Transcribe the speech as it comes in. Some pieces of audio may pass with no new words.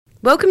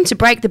Welcome to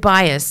Break the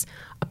Bias,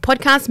 a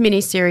podcast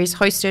mini-series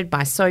hosted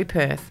by So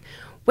Perth.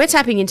 We're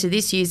tapping into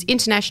this year's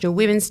International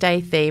Women's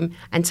Day theme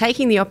and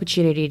taking the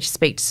opportunity to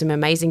speak to some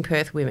amazing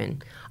Perth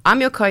women.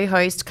 I'm your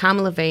co-host,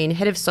 Carmel Levine,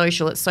 Head of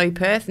Social at So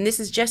Perth, and this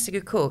is Jessica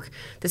Cook,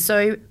 the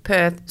So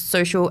Perth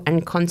Social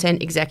and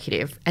Content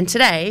Executive. And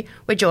today,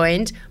 we're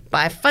joined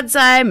by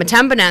Fadzai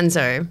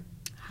Matambanadzo.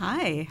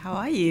 Hi, how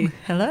are you?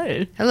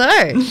 Hello.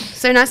 Hello.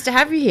 So nice to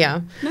have you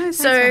here. No, thanks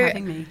for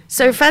having me.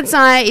 So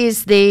Fadzai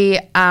is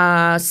the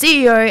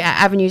CEO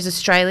at Avenues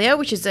Australia,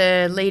 which is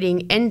a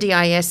leading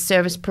NDIS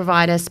service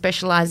provider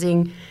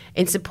specialising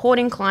in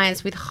supporting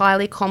clients with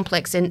highly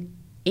complex and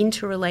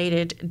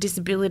interrelated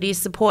disability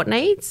support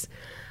needs.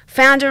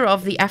 Founder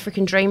of the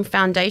African Dream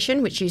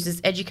Foundation, which uses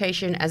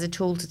education as a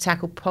tool to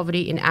tackle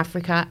poverty in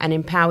Africa and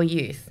empower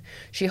youth.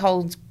 She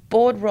holds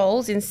board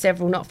roles in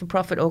several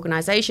not-for-profit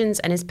organisations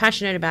and is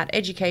passionate about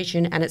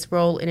education and its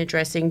role in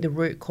addressing the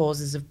root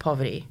causes of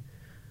poverty.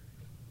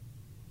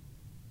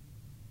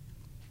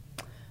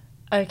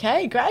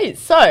 Okay, great.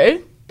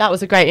 So that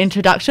was a great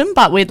introduction,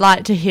 but we'd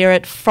like to hear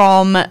it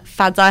from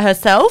Fadzai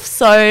herself.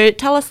 So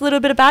tell us a little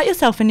bit about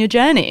yourself and your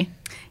journey.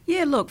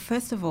 Yeah, look,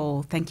 first of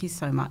all, thank you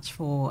so much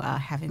for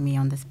having me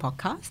on this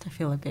podcast. I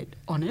feel a bit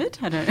honoured.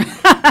 I don't know.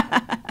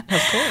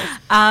 Of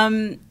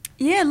course.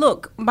 Yeah,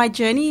 look, my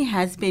journey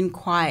has been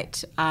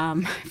quite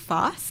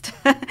fast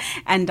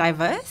and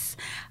diverse.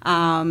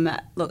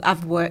 Look,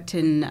 I've worked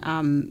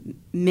in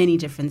many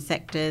different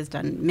sectors,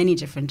 done many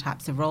different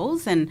types of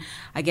roles, and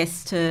I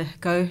guess to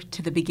go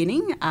to the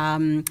beginning,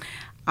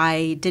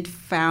 I did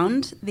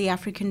found the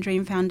African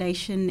Dream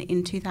Foundation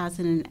in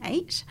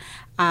 2008,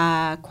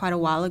 quite a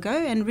while ago,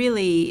 and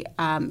really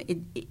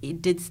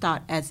it did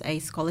start as a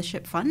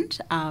scholarship fund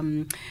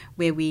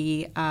where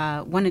we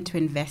wanted to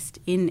invest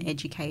in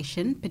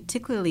education,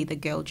 particularly the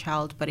girl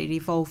child, but it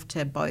evolved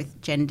to both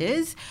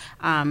genders,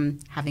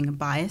 having a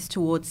bias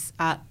towards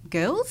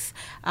girls,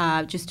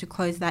 just to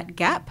close that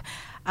gap.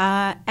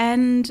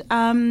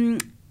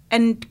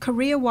 And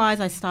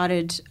career-wise, I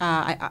studied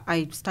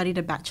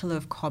a Bachelor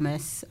of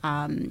Commerce,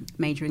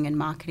 majoring in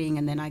marketing,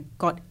 and then I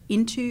got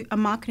into a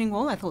marketing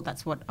role. I thought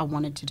that's what I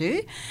wanted to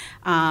do.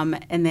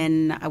 And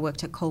then I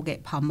worked at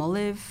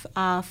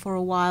Colgate-Palmolive for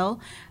a while.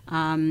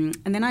 And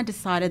then I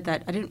decided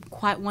that I didn't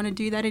quite want to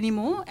do that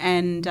anymore.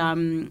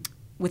 And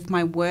with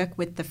my work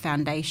with the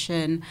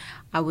foundation,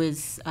 I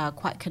was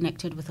quite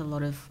connected with a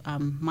lot of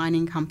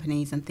mining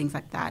companies and things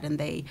like that. And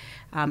they,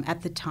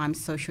 at the time,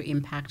 social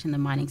impact in the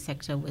mining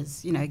sector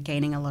was,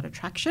 gaining a lot of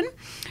traction.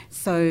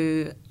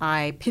 So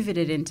I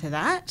pivoted into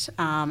that,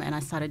 and I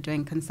started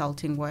doing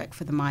consulting work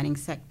for the mining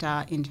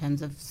sector in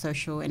terms of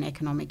social and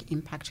economic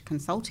impact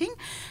consulting.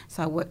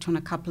 So I worked on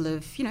a couple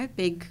of,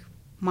 big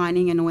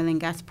mining and oil and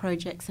gas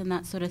projects and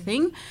that sort of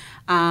thing.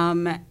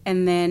 And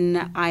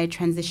then I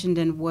transitioned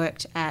and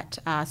worked at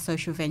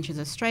Social Ventures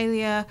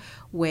Australia,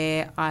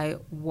 where I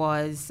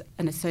was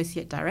an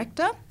associate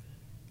director.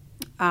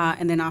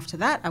 And then after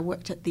that, I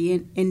worked at the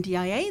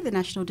NDIA, the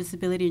National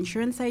Disability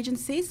Insurance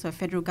Agency, so a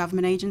federal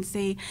government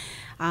agency,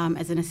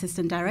 as an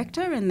assistant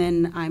director. And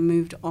then I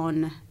moved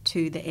on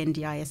to the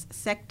NDIS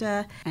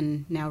sector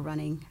and now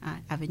running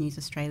Avenues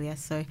Australia.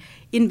 So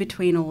in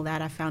between all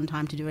that, I found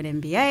time to do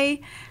an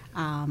MBA,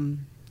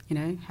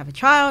 have a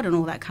child and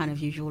all that kind of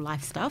usual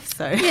life stuff.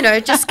 So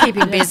just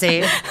keeping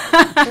busy.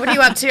 What are you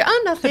up to?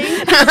 Oh, nothing.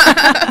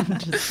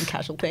 Just some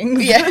casual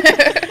things.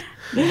 Yeah.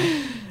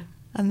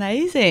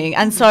 Amazing.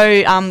 And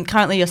so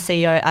currently you're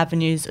CEO at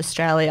Avenues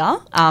Australia,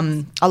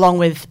 along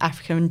with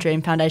African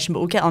Dream Foundation, but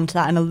we'll get onto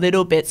that in a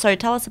little bit. So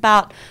tell us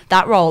about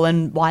that role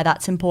and why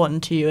that's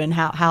important to you and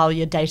how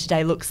your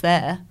day-to-day looks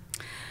there.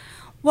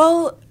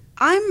 Well,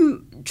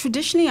 I'm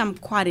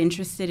quite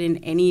interested in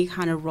any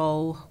kind of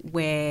role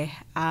where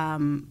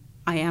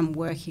I am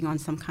working on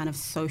some kind of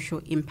social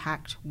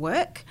impact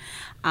work.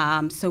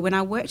 So when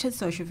I worked at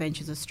Social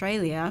Ventures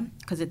Australia,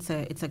 because it's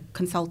a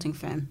consulting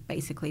firm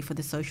basically for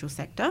the social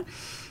sector,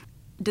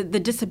 the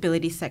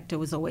disability sector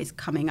was always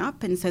coming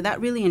up, and so that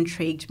really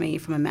intrigued me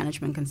from a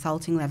management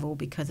consulting level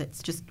because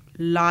it's just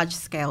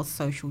large-scale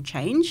social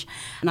change,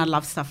 and I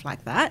love stuff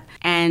like that.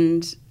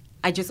 And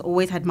I just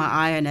always had my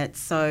eye on it.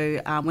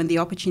 So when the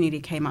opportunity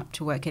came up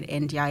to work at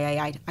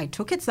NDIA, I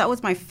took it. So that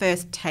was my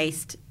first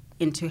taste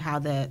into how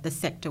the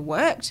sector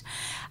worked.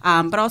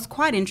 But I was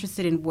quite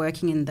interested in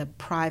working in the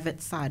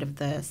private side of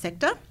the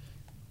sector.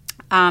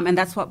 And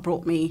that's what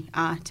brought me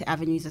to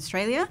Avenues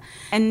Australia.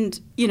 And,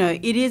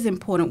 it is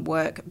important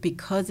work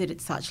because it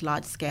is such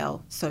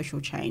large-scale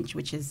social change,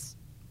 which is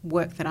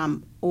work that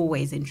I'm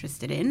always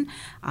interested in,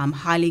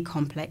 highly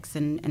complex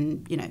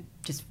and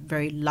just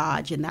very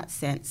large in that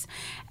sense.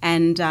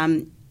 And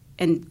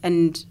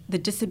the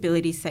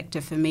disability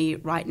sector for me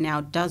right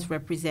now does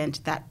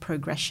represent that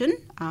progression,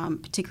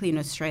 particularly in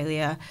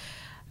Australia.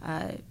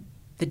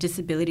 The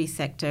disability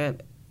sector,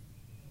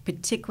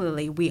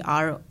 particularly, we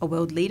are a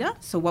world leader.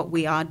 So what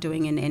we are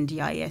doing in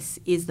NDIS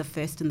is the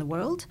first in the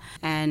world,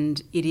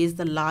 and it is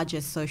the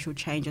largest social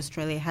change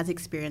Australia has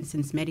experienced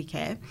since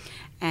Medicare.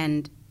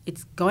 And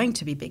it's going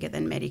to be bigger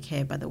than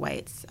Medicare, by the way.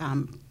 It's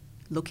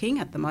looking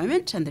at the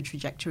moment and the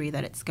trajectory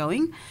that it's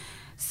going.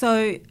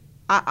 So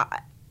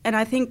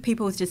I think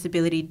people with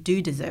disability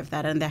do deserve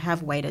that, and they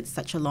have waited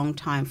such a long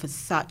time for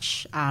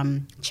such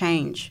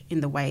change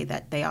in the way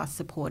that they are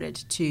supported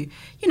to,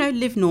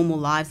 live normal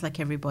lives like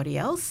everybody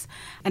else.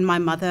 And my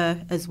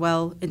mother as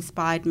well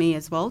inspired me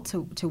as well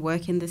to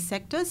work in this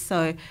sector.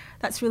 So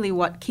that's really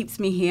what keeps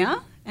me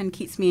here and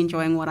keeps me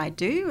enjoying what I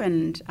do.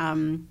 And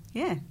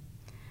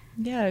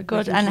Yeah,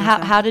 good. And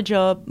how did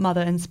your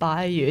mother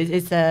inspire you?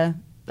 Is there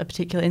a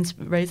particular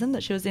reason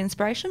that she was the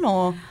inspiration,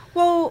 or?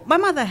 Well, my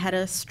mother had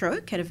a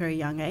stroke at a very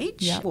young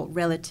age, Yep. well,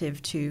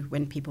 relative to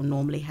when people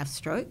normally have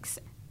strokes.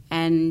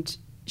 And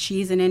she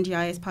is an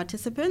NDIS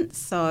participant,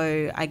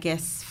 so I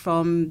guess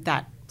from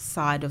that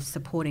side of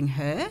supporting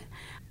her,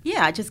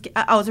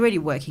 I was already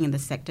working in the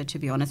sector, to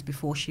be honest,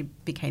 before she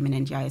became an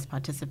NDIS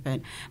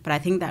participant. But I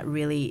think that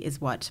really is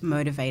what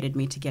motivated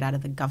me to get out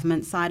of the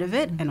government side of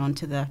it and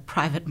onto the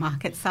private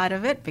market side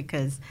of it,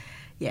 because,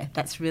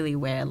 that's really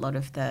where a lot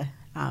of the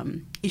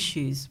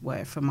issues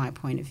were from my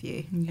point of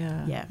view.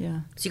 Yeah.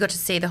 So you got to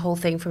see the whole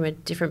thing from a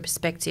different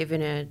perspective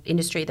in an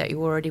industry that you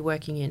were already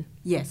working in.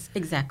 Yes,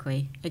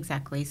 exactly.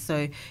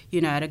 So,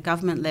 at a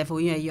government level,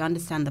 you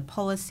understand the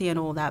policy and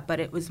all that, but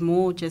it was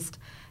more just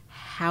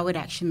how it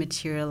actually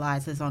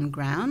materialises on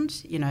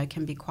ground,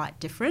 can be quite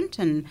different.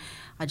 And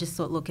I just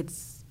thought, look,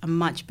 it's a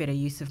much better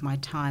use of my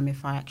time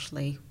if I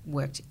actually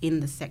worked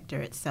in the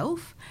sector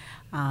itself.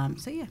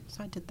 So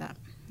I did that.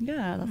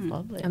 Yeah, that's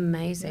lovely.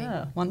 Amazing.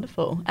 Yeah,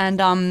 wonderful.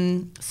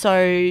 And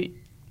so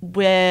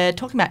we're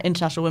talking about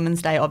International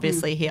Women's Day,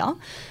 obviously, here.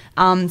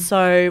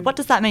 So what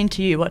does that mean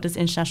to you? What does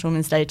International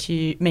Women's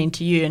Day mean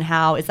to you, and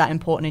how is that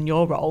important in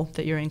your role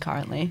that you're in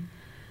currently?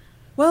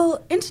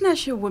 Well,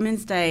 International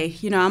Women's Day,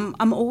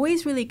 I'm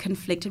always really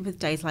conflicted with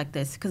days like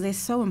this because they're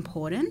so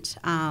important,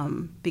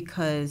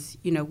 because,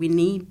 we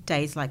need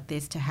days like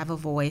this to have a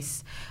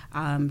voice,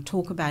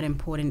 talk about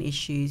important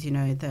issues,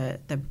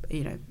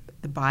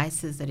 the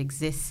biases that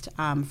exist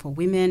for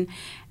women,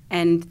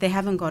 and they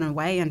haven't gone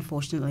away,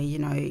 unfortunately.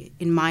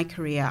 In my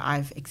career,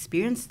 I've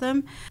experienced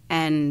them,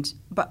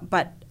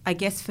 but I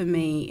guess for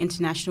me,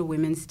 International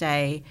Women's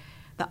Day,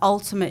 the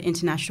ultimate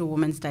International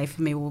Women's Day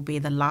for me will be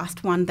the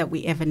last one that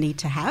we ever need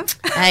to have.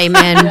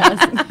 Amen.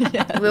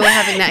 Yes. We were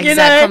having that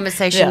exact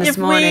conversation this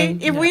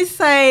morning. If we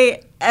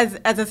say as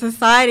a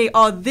society,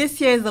 this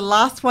year is the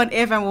last one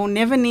ever and we'll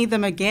never need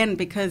them again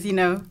because,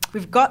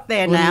 we've got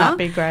there now. Wouldn't that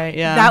be great?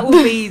 Yeah. That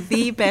will be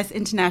the best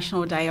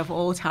International Day of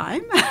all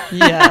time.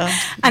 Yeah.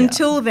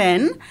 Until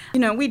then,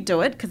 we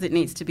do it because it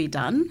needs to be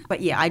done.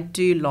 But I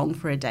do long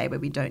for a day where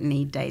we don't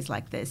need days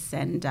like this.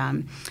 And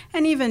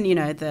even,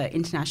 the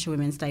International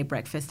Women's Day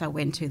breakfast I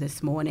went to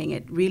this morning,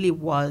 it really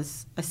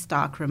was a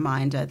stark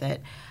reminder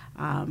that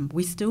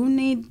we still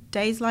need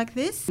days like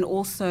this, and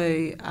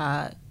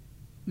also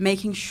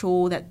making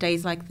sure that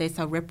days like this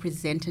are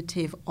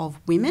representative of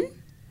women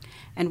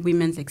and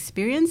women's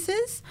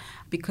experiences,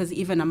 because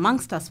even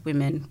amongst us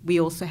women, we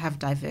also have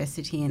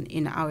diversity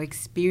in our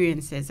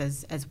experiences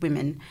as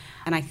women.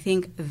 And I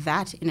think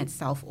that in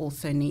itself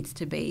also needs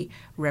to be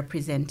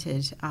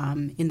represented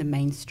in the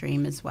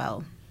mainstream as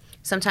well.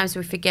 Sometimes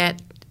we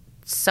forget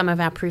some of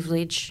our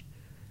privilege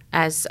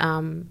as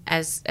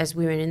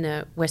women in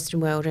the Western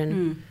world,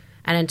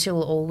 and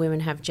until all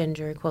women have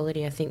gender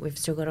equality, I think we've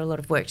still got a lot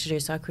of work to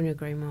do, so I couldn't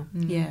agree more.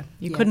 Yeah.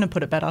 You couldn't have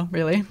put it better,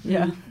 really.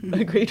 Yeah.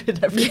 Agreed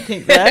with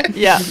everything there.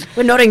 Yeah.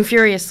 We're nodding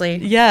furiously.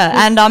 Yeah.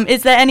 And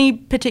is there any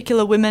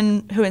particular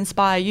women who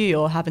inspire you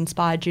or have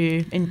inspired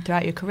you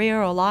throughout your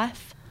career or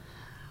life?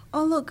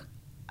 Oh, look,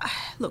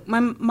 my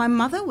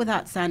mother,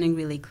 without sounding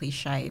really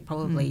cliche,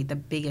 probably the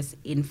biggest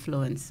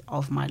influence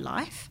of my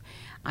life.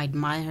 I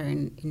admire her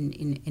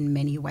in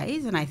many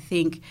ways, and I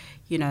think,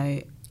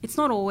 it's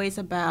not always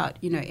about,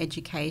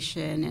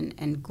 education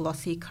and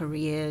glossy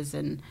careers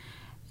and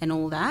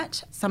all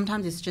that.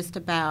 Sometimes it's just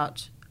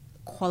about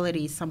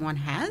qualities someone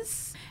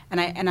has.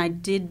 And I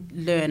did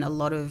learn a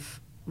lot of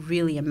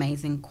really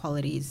amazing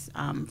qualities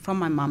from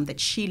my mum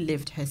that she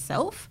lived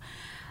herself.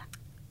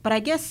 But I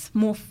guess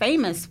more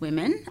famous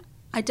women,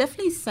 I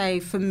definitely say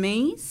for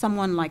me,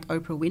 someone like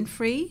Oprah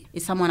Winfrey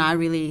is someone I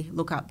really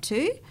look up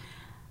to.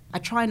 I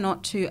try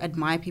not to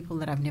admire people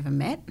that I've never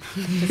met.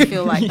 I just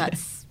feel like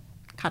that's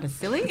kind of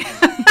silly.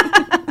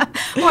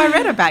 Well, I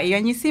read about you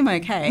and you seem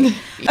okay.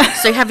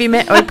 So have you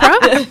met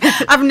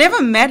Oprah? I've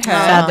never met her.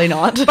 Sadly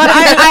not. But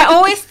I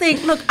always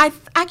think, I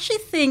actually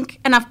think,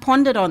 and I've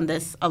pondered on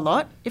this a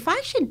lot, if I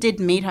actually did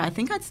meet her, I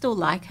think I'd still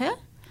like her.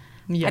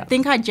 Yeah. I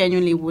think I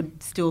genuinely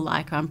would still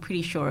like her. I'm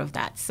pretty sure of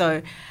that.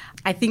 So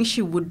I think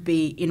she would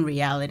be, in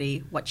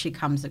reality, what she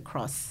comes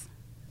across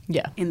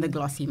in the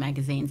glossy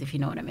magazines, if you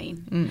know what I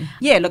mean.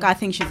 Yeah, look, I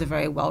think she's a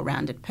very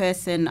well-rounded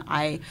person.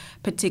 I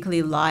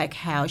particularly like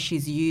how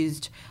she's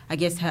used, I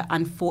guess, her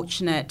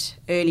unfortunate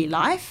early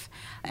life,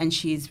 and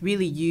she's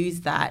really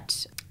used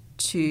that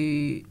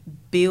to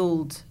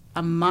build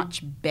a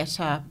much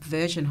better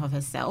version of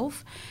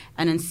herself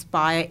and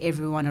inspire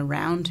everyone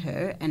around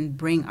her and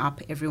bring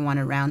up everyone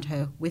around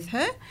her with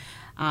her.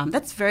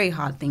 That's a very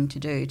hard thing to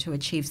do, to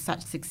achieve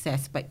such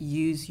success, but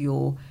use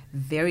your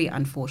very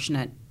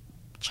unfortunate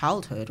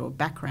childhood or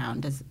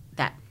background as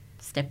that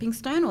stepping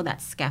stone or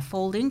that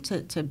scaffolding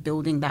to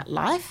building that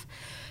life.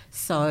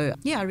 So,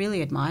 yeah, I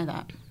really admire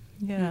that.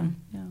 Yeah.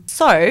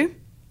 So,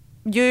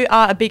 you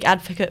are a big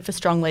advocate for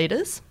strong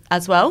leaders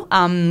as well.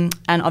 And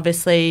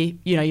obviously,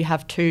 you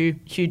have 2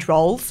 huge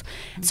roles.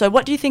 So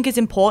what do you think is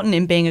important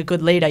in being a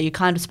good leader? You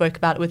kind of spoke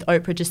about it with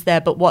Oprah just there,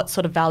 but what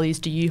sort of values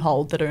do you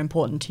hold that are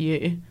important to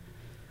you?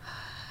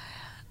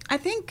 I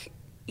think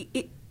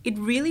it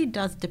really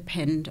does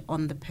depend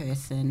on the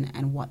person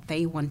and what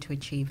they want to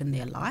achieve in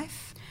their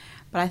life.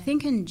 But I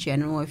think in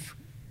general, if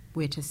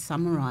we're to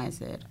summarise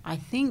it, I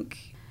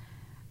think,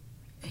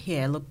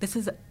 look, this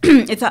is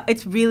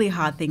it's really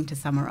hard thing to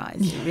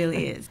summarise. It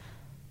really is.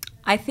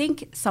 I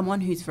think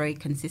someone who's very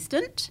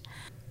consistent.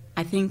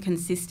 I think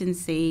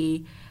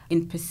consistency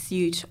in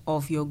pursuit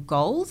of your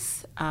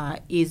goals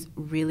is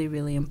really,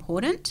 really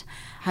important.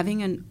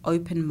 Having an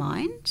open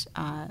mind,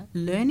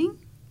 learning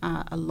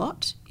a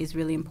lot is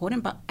really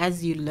important. But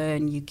as you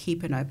learn, you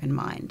keep an open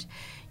mind.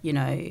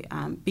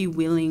 Be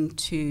willing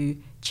to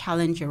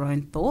challenge your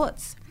own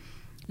thoughts.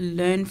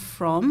 Learn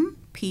from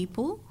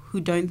people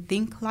who don't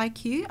think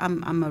like you.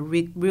 I'm a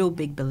real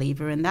big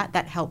believer in that.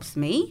 That helps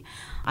me.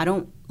 I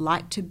don't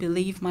like to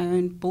believe my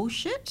own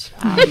bullshit.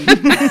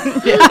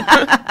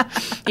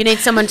 You need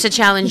someone to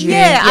challenge you.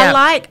 Yeah.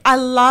 I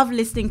love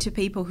listening to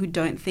people who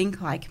don't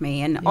think like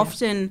me. And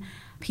often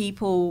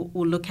people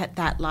will look at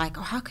that like,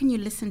 oh, how can you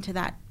listen to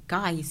that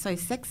guy? He's so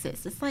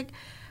sexist. It's like,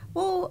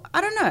 well,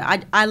 I don't know.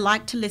 I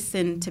like to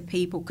listen to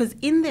people because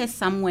in there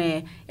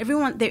somewhere,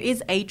 there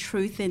is a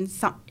truth in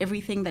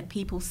everything that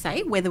people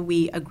say, whether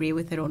we agree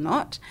with it or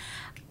not.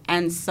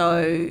 And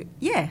so,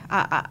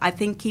 I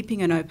think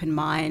keeping an open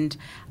mind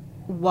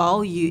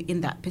while you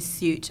in that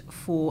pursuit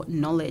for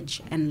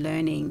knowledge and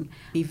learning,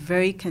 be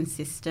very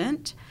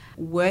consistent,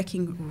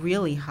 working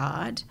really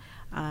hard.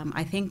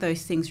 I think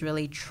those things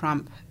really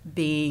trump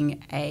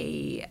being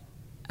a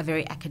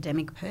very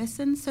academic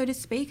person, so to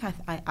speak.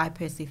 I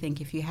personally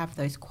think if you have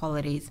those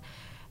qualities,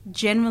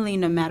 generally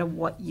no matter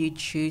what you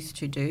choose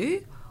to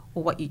do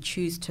or what you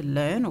choose to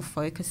learn or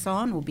focus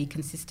on or be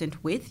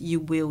consistent with, you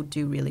will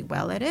do really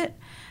well at it.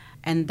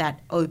 And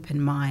that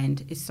open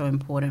mind is so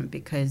important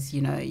because,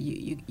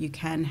 you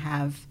can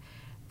have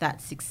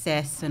that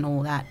success and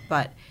all that,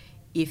 but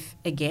if,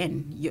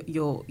 again,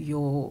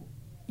 you're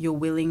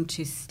willing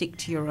to stick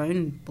to your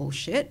own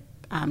bullshit,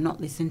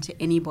 not listen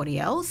to anybody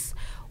else,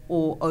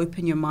 or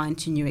open your mind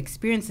to new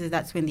experiences,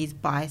 that's when these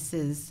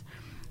biases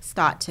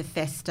start to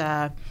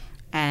fester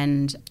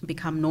and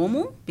become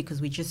normal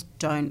because we just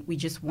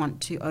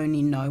want to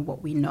only know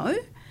what we know.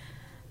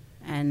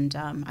 And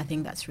I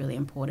think that's really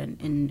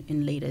important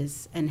in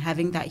leaders, and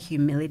having that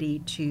humility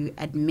to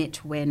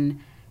admit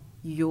when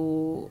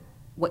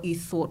what you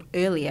thought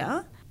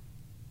earlier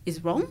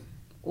is wrong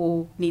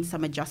or needs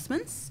some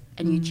adjustments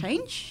and you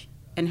change.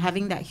 And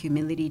having that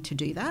humility to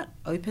do that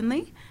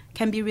openly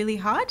can be really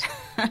hard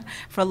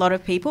for a lot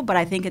of people, but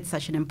I think it's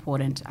such an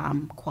important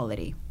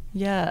quality.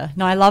 Yeah,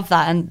 no, I love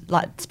that. And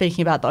like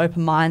speaking about the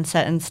open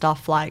mindset and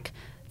stuff, like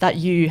that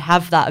you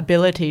have that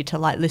ability to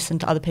like listen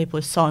to other people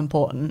is so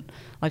important,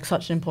 like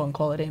such an important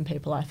quality in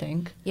people, I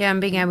think. Yeah,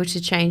 and being able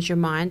to change your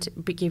mind,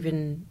 be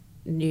given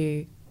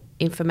new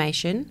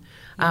information.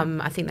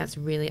 I think that's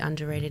really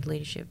underrated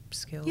leadership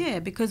skill. Yeah,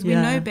 because we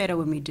know better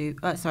when we do.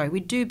 We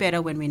do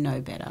better when we know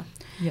better.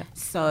 Yeah.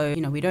 So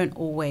we don't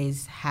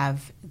always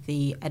have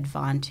the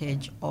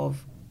advantage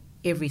of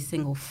every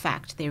single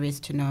fact there is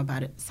to know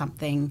about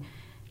something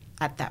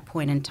at that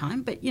point in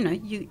time. But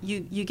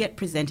you get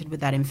presented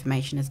with that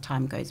information as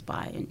time goes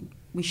by, and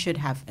we should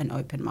have an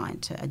open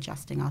mind to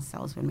adjusting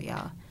ourselves when we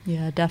are.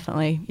 Yeah,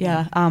 definitely.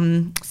 Yeah.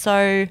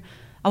 So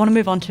I want to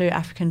move on to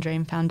African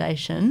Dream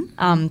Foundation.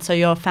 So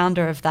you're a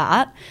founder of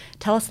that.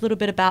 Tell us a little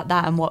bit about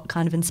that and what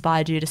kind of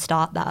inspired you to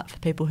start that for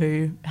people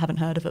who haven't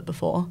heard of it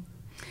before.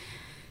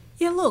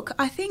 Yeah, look,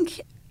 I think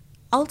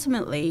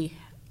ultimately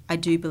I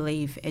do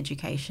believe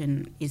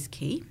education is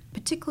key,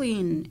 particularly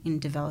in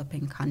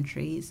developing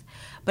countries.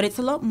 But it's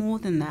a lot more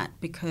than that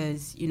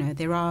because,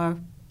 there are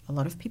a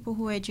lot of people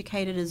who are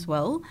educated as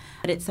well.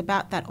 But it's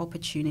about that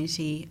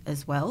opportunity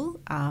as well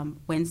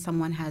when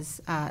someone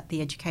has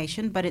the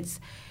education. But it's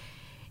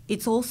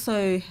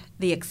also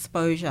the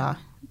exposure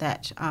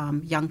that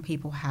young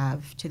people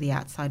have to the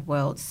outside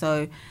world.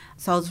 So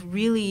I was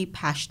really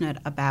passionate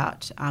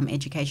about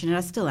education, and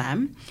I still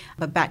am.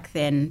 But back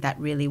then, that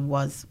really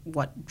was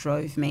what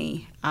drove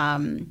me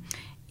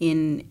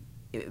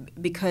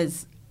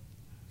because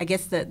I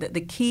guess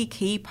the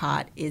key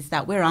part is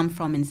that where I'm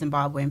from in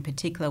Zimbabwe in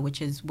particular,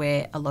 which is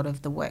where a lot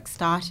of the work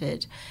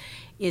started,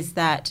 is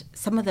that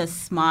some of the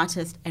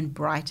smartest and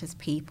brightest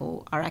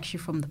people are actually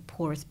from the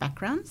poorest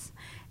backgrounds.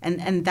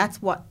 And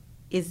that's what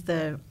is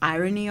the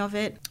irony of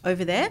it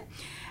over there.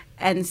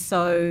 And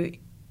so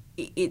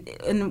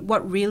and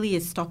what really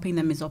is stopping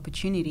them is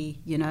opportunity,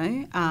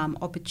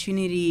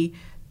 opportunity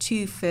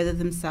to further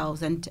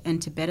themselves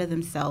and to better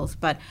themselves.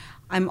 But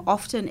I'm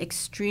often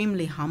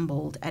extremely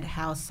humbled at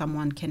how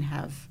someone can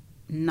have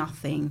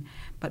nothing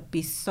but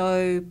be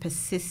so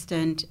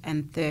persistent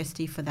and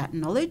thirsty for that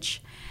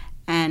knowledge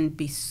and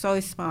be so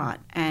smart,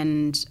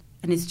 and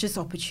it's just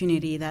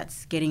opportunity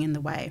that's getting in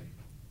the way.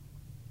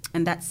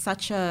 And that's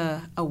such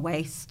a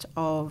waste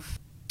of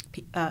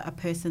a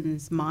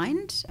person's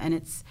mind,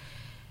 and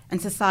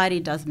society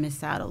does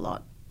miss out a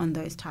lot on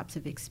those types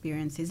of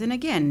experiences. And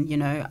again, you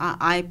know,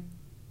 I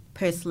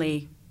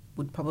personally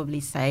would probably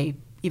say,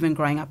 even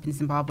growing up in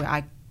Zimbabwe,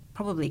 I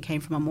probably came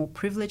from a more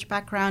privileged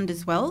background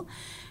as well.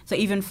 So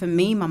even for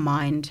me, my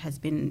mind has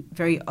been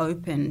very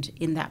opened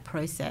in that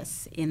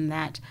process, in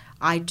that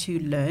I too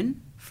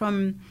learn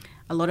from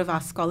a lot of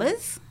our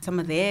scholars, some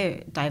of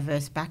their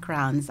diverse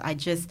backgrounds,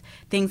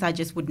 things I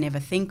just would never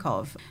think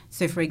of.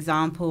 So for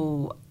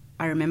example,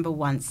 I remember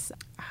once,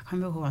 I can't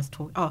remember who I was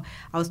talking.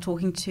 I was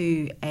talking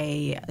to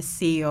a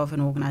CEO of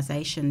an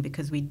organisation,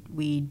 because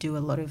we do a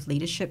lot of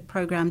leadership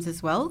programs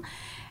as well.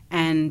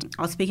 And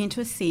I was speaking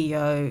to a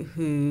CEO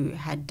who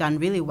had done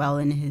really well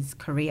in his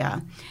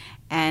career,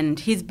 and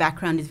his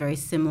background is very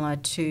similar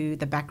to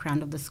the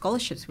background of the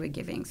scholarships we're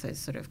giving. So it's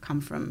sort of come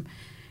from,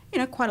 you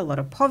know, quite a lot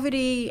of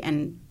poverty,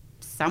 and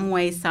some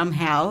way,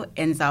 somehow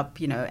ends up,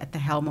 you know, at the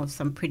helm of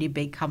some pretty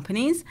big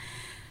companies.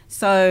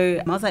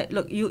 So I was like,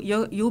 look,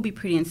 you'll be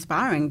pretty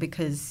inspiring,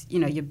 because, you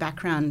know, your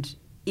background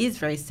is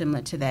very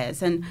similar to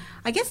theirs. And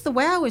I guess the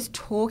way I was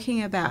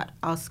talking about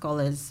our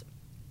scholars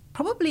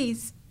probably,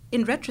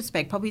 in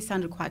retrospect, probably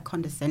sounded quite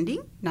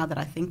condescending now that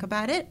I think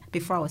about it,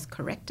 before I was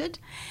corrected.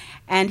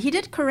 And he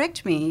did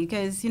correct me. He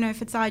goes, you know,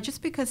 Fadzai,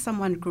 just because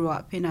someone grew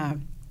up in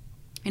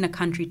a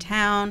country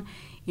town,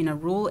 in a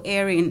rural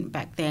area, and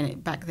back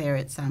there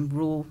it's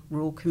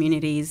rural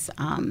communities,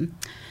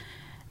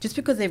 just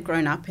because they've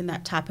grown up in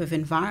that type of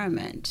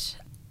environment,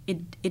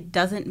 it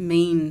doesn't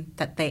mean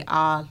that they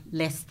are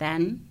less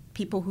than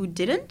people who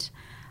didn't.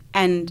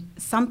 And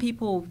some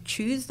people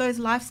choose those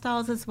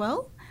lifestyles as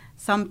well.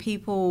 Some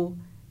people,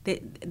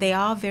 they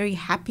are very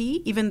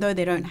happy, even though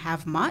they don't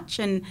have much.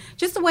 And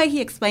just the way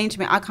he explained to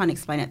me, I can't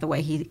explain it the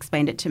way he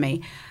explained it to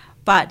me,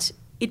 but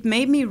it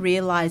made me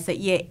realise that,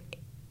 yeah,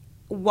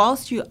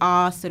 whilst you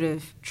are sort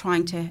of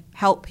trying to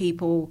help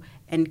people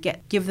and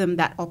give them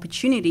that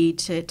opportunity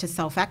to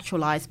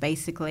self-actualize,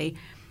 basically,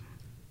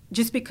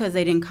 just because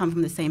they didn't come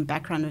from the same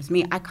background as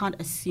me, I can't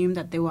assume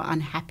that they were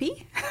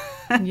unhappy.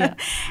 Yeah.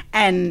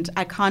 And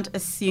I can't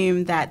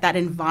assume that that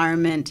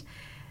environment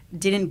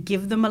didn't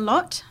give them a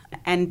lot.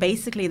 And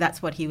basically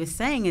that's what he was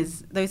saying,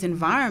 is those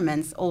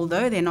environments,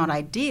 although they're not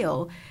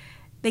ideal,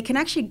 they can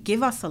actually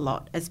give us a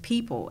lot as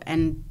people,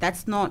 and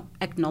that's not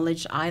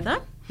acknowledged either.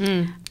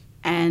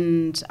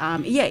 And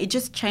it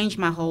just changed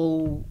my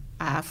whole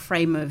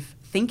frame of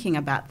thinking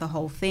about the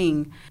whole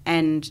thing.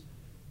 And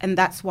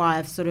that's why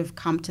I've sort of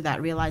come to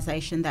that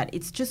realization that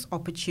it's just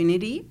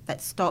opportunity that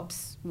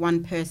stops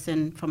one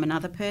person from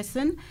another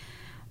person.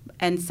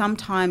 And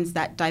sometimes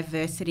that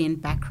diversity in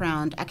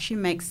background actually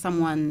makes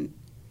someone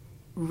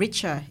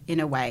richer in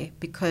a way,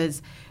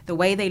 because the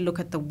way they look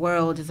at the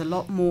world is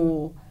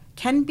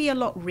can be a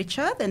lot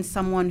richer than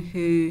someone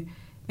who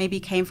maybe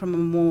came from a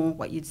more,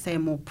 what you'd say, a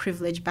more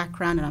privileged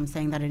background, and I'm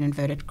saying that in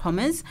inverted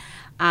commas.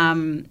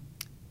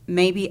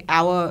 Maybe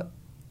our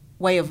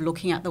way of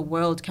looking at the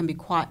world can be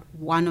quite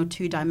one or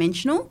two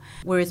dimensional,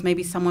 whereas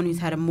maybe someone who's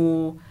had a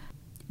more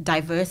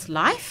diverse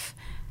life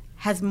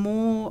has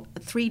more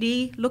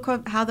 3D look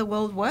of how the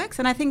world works.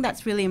 And I think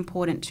that's really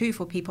important too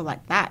for people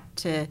like that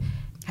to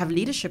have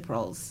leadership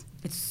roles.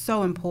 It's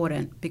so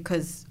important,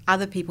 because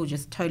other people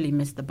just totally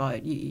miss the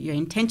boat. Your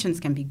intentions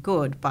can be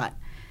good, but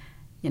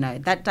you know,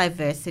 that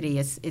diversity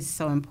is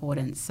so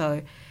important.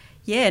 So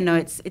yeah, no,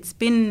 it's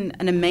been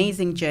an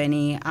amazing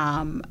journey,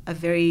 a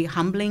very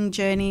humbling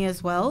journey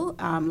as well.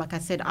 Like I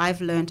said, I've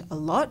learned a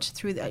lot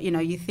through the, you know,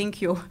 you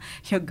think you're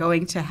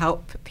going to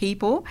help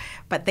people,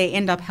 but they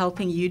end up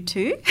helping you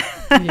too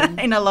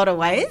in a lot of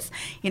ways,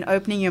 in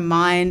opening your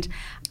mind.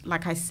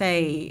 Like I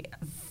say,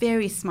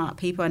 very smart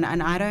people, and I'm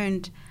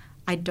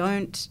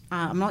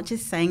not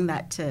just saying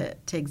that to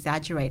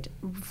exaggerate.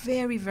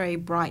 Very, very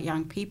bright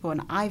young people,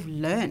 and I've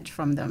learnt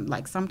from them.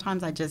 Like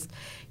sometimes I just,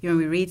 when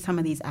we read some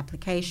of these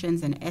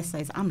applications and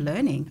essays, I'm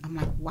learning. I'm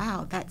like,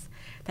 wow, that's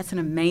an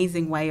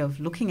amazing way of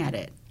looking at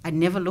it. I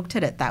never looked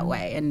at it that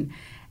way,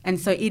 and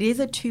so it is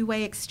a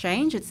two-way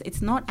exchange.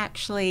 It's not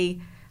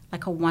actually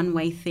like a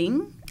one-way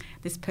thing.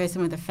 This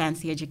person with a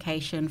fancy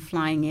education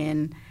flying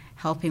in,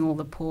 helping all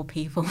the poor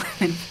people,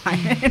 and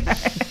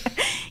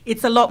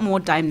it's a lot more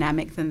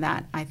dynamic than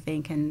that, I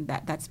think, and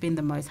that's been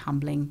the most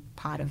humbling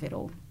part of it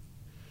all.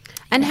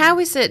 And how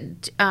is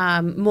it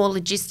more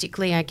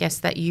logistically, I guess,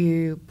 that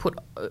you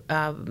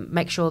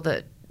make sure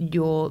that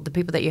the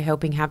people that you're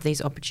helping have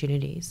these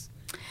opportunities?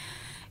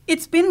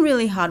 It's been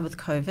really hard with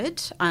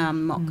COVID.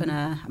 I'm not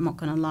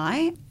gonna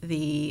lie.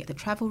 The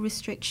travel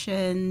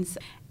restrictions,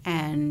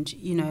 and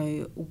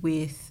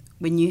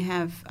when you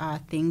have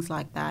things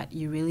like that,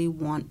 you really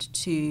want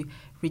to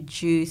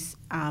reduce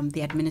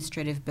the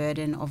administrative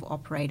burden of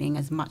operating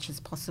as much as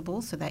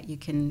possible so that you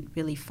can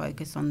really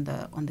focus on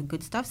the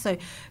good stuff. So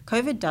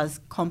COVID does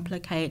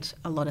complicate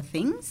a lot of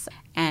things.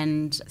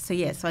 And so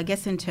I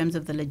guess in terms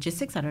of the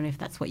logistics, I don't know if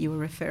that's what you were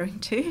referring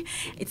to,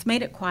 it's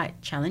made it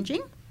quite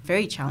challenging,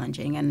 very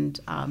challenging. And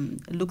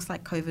it looks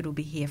like COVID will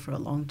be here for a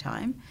long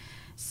time.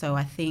 So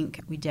I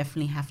think we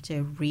definitely have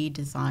to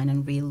redesign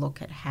and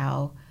relook at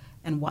how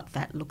and what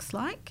that looks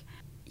like.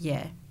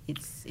 Yeah.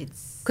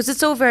 It's because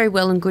it's all very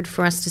well and good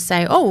for us to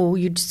say, oh,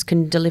 you just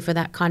can deliver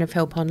that kind of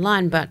help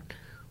online, but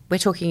we're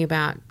talking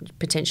about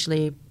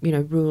potentially,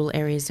 rural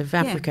areas of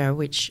Africa,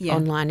 which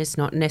online is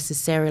not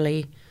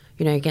necessarily,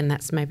 again,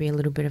 that's maybe a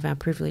little bit of our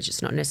privilege.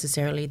 It's not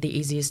necessarily the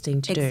easiest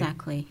thing to do.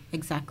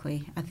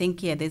 Exactly. I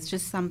think, there's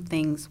just some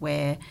things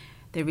where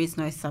there is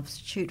no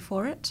substitute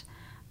for it,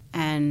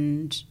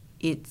 and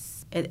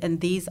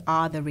these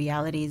are the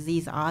realities,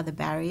 these are the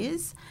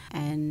barriers,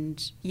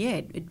 and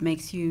it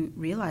makes you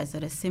realise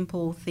that a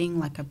simple thing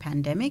like a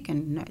pandemic,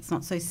 and no, it's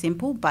not so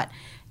simple, but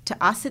to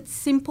us it's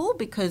simple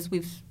because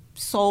we've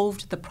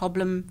solved the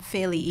problem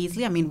fairly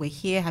easily. I mean, we're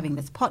here having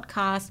this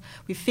podcast,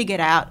 we've figured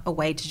out a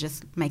way to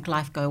just make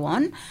life go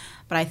on,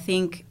 but I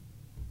think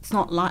it's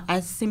not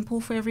as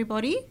simple for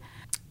everybody.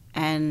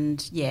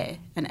 And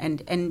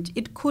and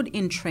it could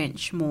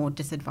entrench more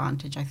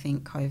disadvantage, I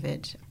think,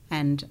 COVID.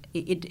 And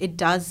it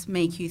does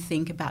make you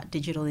think about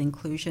digital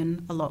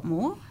inclusion a lot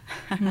more,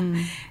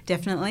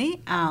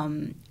 definitely.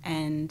 And,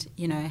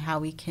 how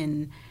we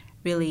can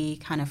really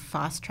kind of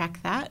fast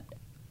track that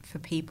for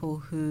people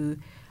who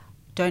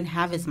don't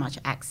have as much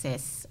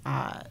access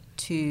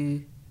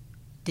to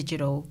the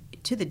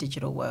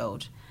digital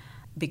world,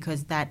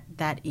 because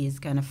that is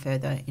going to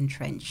further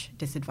entrench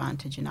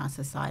disadvantage in our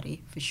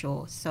society for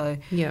sure. So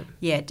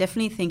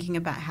definitely thinking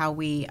about how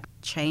we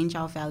change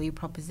our value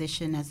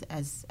proposition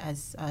as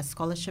a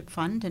scholarship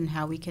fund, and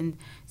how we can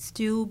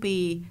still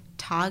be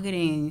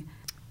targeting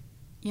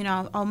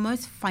our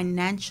most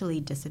financially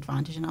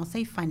disadvantaged, and I'll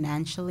say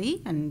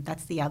financially, and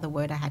that's the other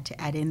word I had to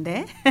add in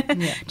there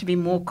to be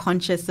more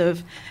conscious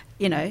of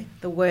the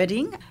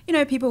wording.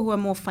 People who are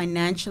more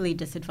financially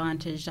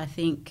disadvantaged, I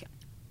think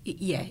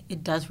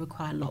it does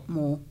require a lot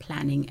more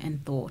planning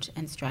and thought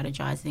and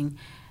strategizing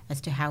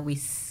as to how we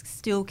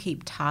still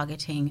keep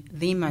targeting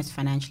the most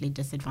financially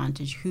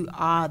disadvantaged, who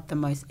are the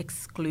most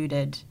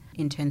excluded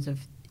in terms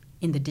of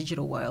in the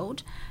digital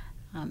world,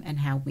 and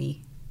how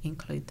we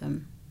include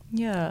them.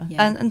 Yeah.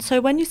 And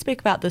so when you speak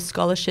about the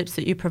scholarships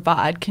that you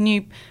provide, can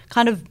you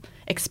kind of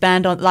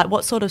expand on, like,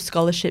 what sort of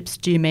scholarships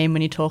do you mean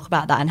when you talk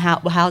about that, and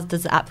how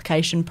does the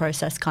application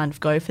process kind of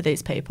go for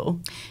these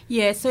people?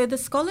 Yeah, so the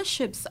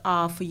scholarships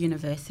are for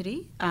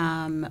university.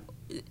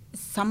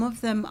 Some of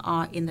them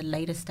are in the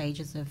later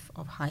stages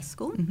of high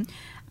school.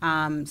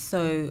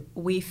 So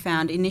we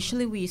found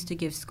initially we used to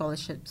give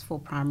scholarships for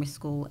primary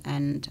school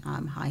and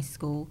high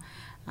school.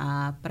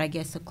 But I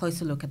guess a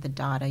closer look at the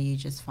data, you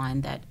just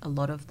find that a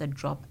lot of the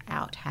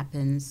dropout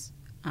happens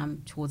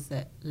towards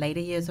the later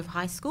years of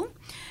high school.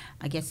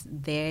 I guess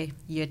their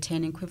year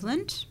 10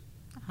 equivalent,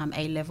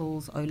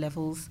 A-levels,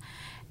 O-levels.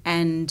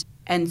 And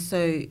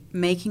so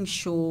making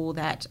sure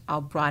that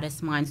our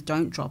brightest minds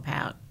don't drop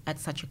out at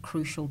such a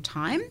crucial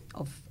time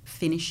of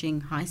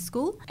finishing high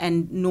school.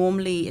 And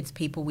normally it's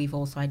people we've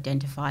also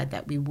identified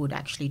that we would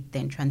actually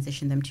then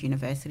transition them to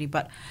university.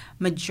 But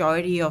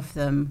majority of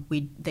them,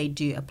 they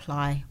do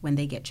apply when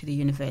they get to the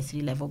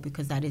university level,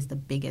 because that is the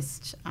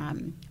biggest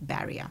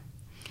barrier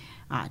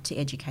to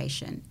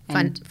education.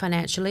 And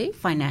financially?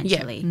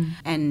 Financially.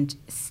 And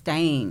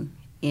staying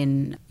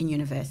in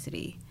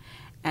university.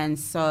 And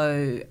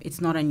so it's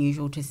not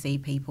unusual to see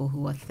people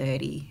who are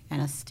 30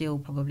 and are still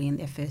probably in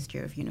their first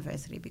year of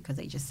university, because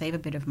they just save a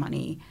bit of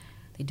money,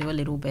 they do a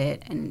little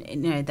bit, and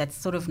that's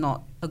sort of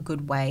not a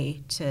good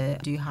way to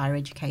do higher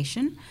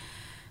education.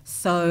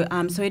 So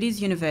it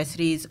is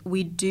universities.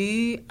 We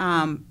do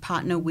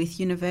partner with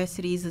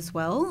universities as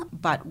well,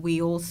 but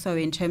we also,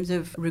 in terms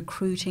of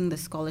recruiting the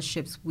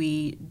scholarships,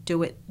 we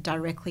do it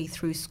directly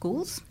through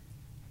schools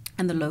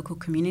and the local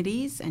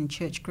communities and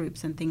church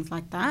groups and things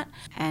like that.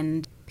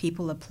 And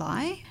people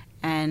apply,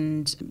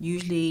 and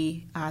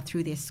usually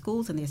through their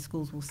schools, and their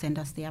schools will send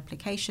us the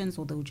applications,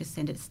 or they'll just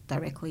send it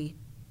directly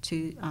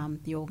to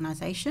the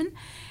organisation.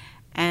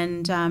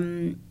 And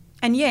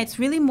it's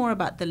really more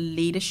about the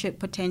leadership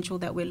potential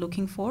that we're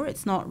looking for.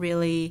 It's not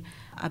really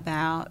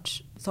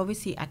about, it's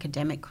obviously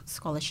academic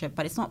scholarship,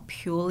 but it's not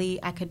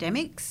purely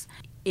academics.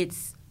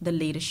 It's the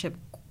leadership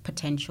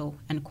potential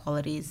and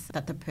qualities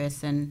that the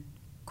person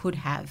could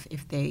have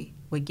if they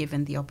were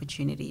given the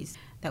opportunities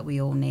that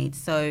we all need.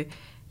 So,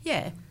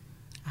 I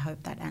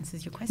hope that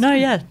answers your question.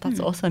 No, that's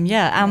awesome.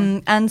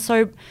 And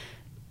so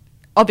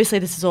obviously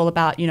this is all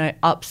about,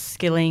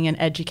 upskilling and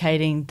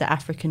educating the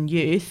African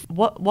youth.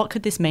 What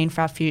could this mean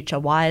for our future?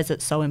 Why is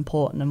it so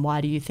important, and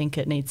why do you think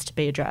it needs to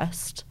be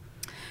addressed?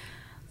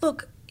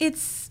 Look,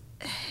 it's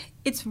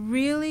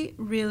really,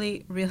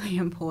 really, really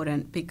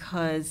important,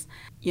 because,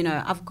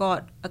 I've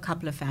got a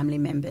couple of family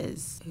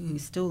members who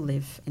still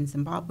live in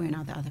Zimbabwe and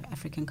other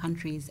African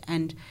countries,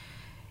 and,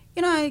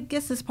 I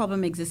guess this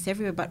problem exists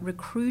everywhere, but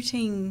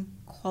recruiting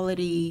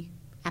quality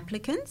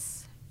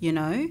applicants,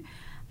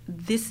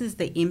 this is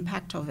the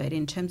impact of it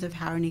in terms of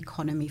how an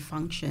economy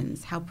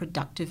functions, how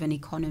productive an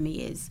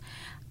economy is,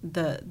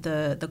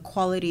 the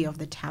quality of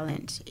the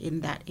talent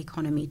in that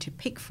economy to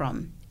pick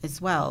from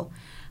as well.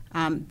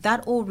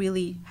 That all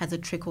really has a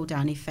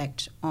trickle-down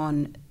effect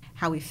on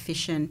how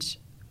efficient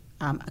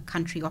a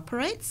country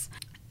operates,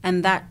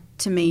 and that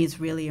to me is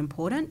really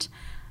important.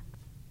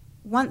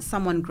 Once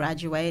someone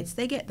graduates,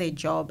 they get their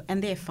job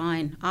and they're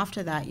fine.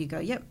 After that, you go,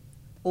 yep,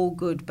 all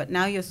good. But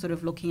now you're sort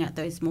of looking at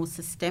those more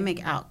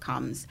systemic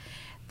outcomes,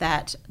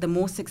 that the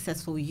more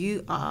successful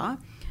you are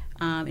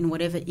in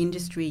whatever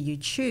industry you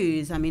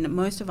choose. I mean,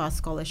 most of our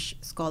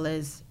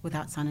scholars,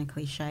 without sounding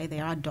cliche,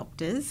 they are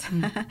doctors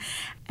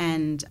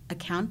and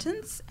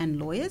accountants and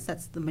lawyers.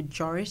 That's the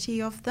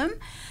majority of them.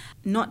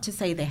 Not to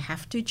say they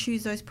have to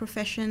choose those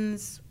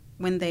professions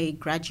when they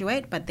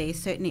graduate, but there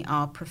certainly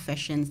are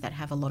professions that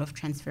have a lot of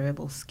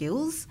transferable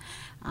skills,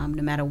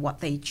 no matter what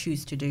they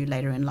choose to do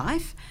later in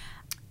life.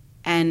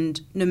 And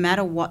no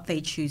matter what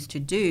they choose to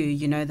do,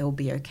 they'll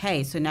be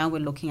okay. So now we're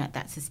looking at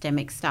that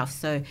systemic stuff.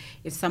 So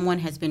if someone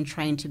has been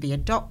trained to be a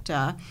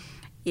doctor,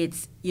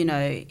 it's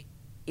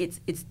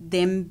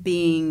them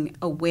being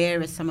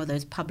aware of some of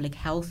those public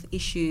health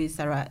issues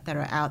that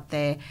are out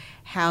there,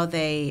 how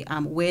they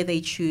where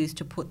they choose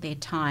to put their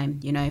time.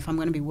 If I'm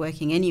going to be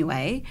working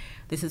anyway,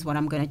 this is what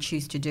I'm going to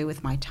choose to do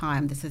with my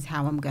time. This is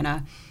how I'm going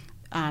to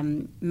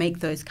make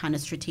those kind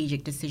of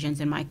strategic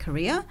decisions in my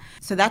career.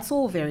 So that's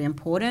all very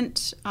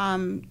important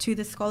to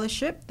the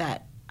scholarship,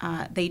 that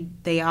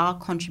they are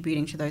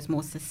contributing to those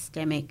more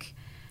systemic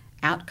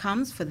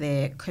outcomes for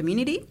their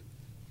community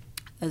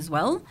as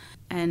well.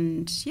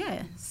 And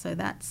so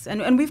that's,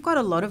 and we've got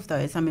a lot of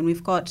those. I mean,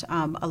 we've got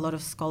a lot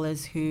of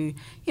scholars who,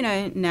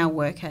 now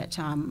work at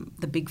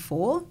the Big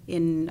Four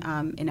in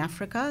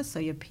Africa, so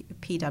your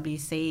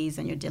PwCs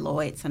and your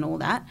Deloittes and all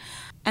that.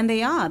 And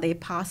they're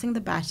passing the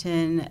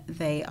baton.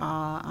 They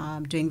are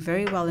doing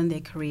very well in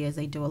their careers.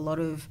 They do a lot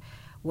of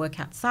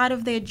work outside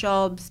of their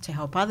jobs to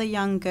help other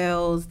young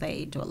girls.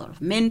 They do a lot of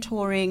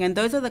mentoring, and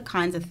those are the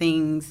kinds of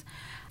things,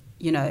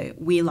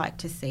 we like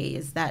to see,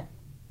 is that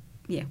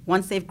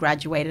once they've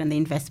graduated and the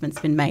investment's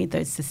been made,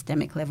 those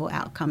systemic level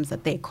outcomes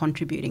that they're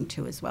contributing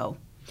to as well.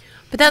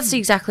 But that's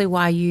exactly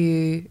why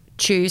you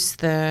choose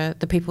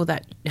the people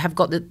that have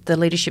got the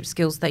leadership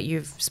skills that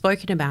you've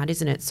spoken about,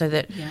 isn't it? So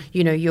that,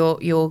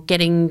 you're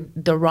getting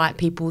the right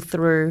people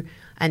through,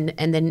 and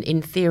then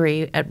in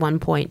theory at one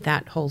point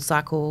that whole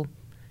cycle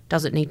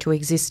doesn't need to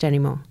exist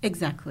anymore.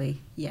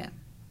 Exactly. Yeah.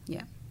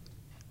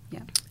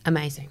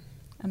 Amazing.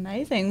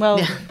 Well,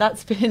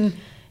 that's been...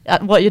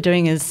 what you're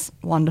doing is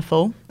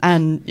wonderful,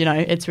 and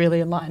it's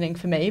really enlightening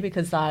for me,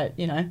 because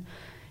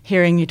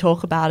hearing you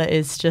talk about it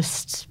is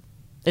just,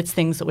 it's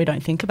things that we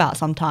don't think about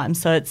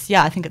sometimes. So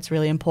I think it's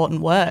really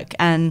important work.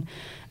 And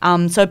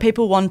so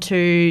people want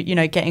to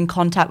get in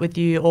contact with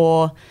you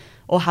or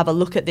have a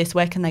look at this,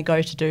 where can they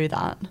go to do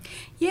that?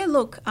 Yeah,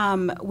 look,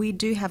 we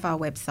do have our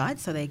website,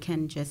 so they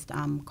can just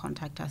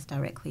contact us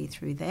directly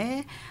through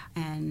there,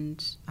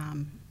 and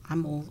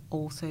I'm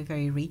also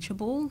very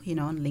reachable,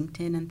 on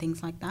LinkedIn and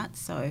things like that.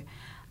 So,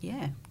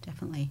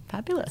 definitely.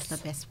 Fabulous.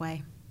 That's the best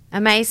way.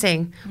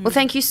 Amazing. Well,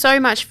 thank you so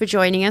much for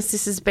joining us.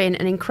 This has been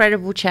an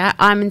incredible chat.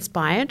 I'm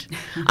inspired.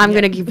 I'm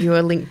going to give you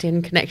a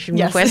LinkedIn connection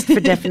request for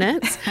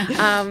definite.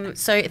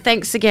 So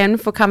thanks again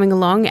for coming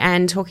along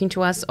and talking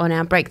to us on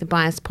our Break the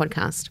Bias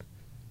podcast.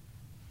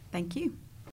 Thank you.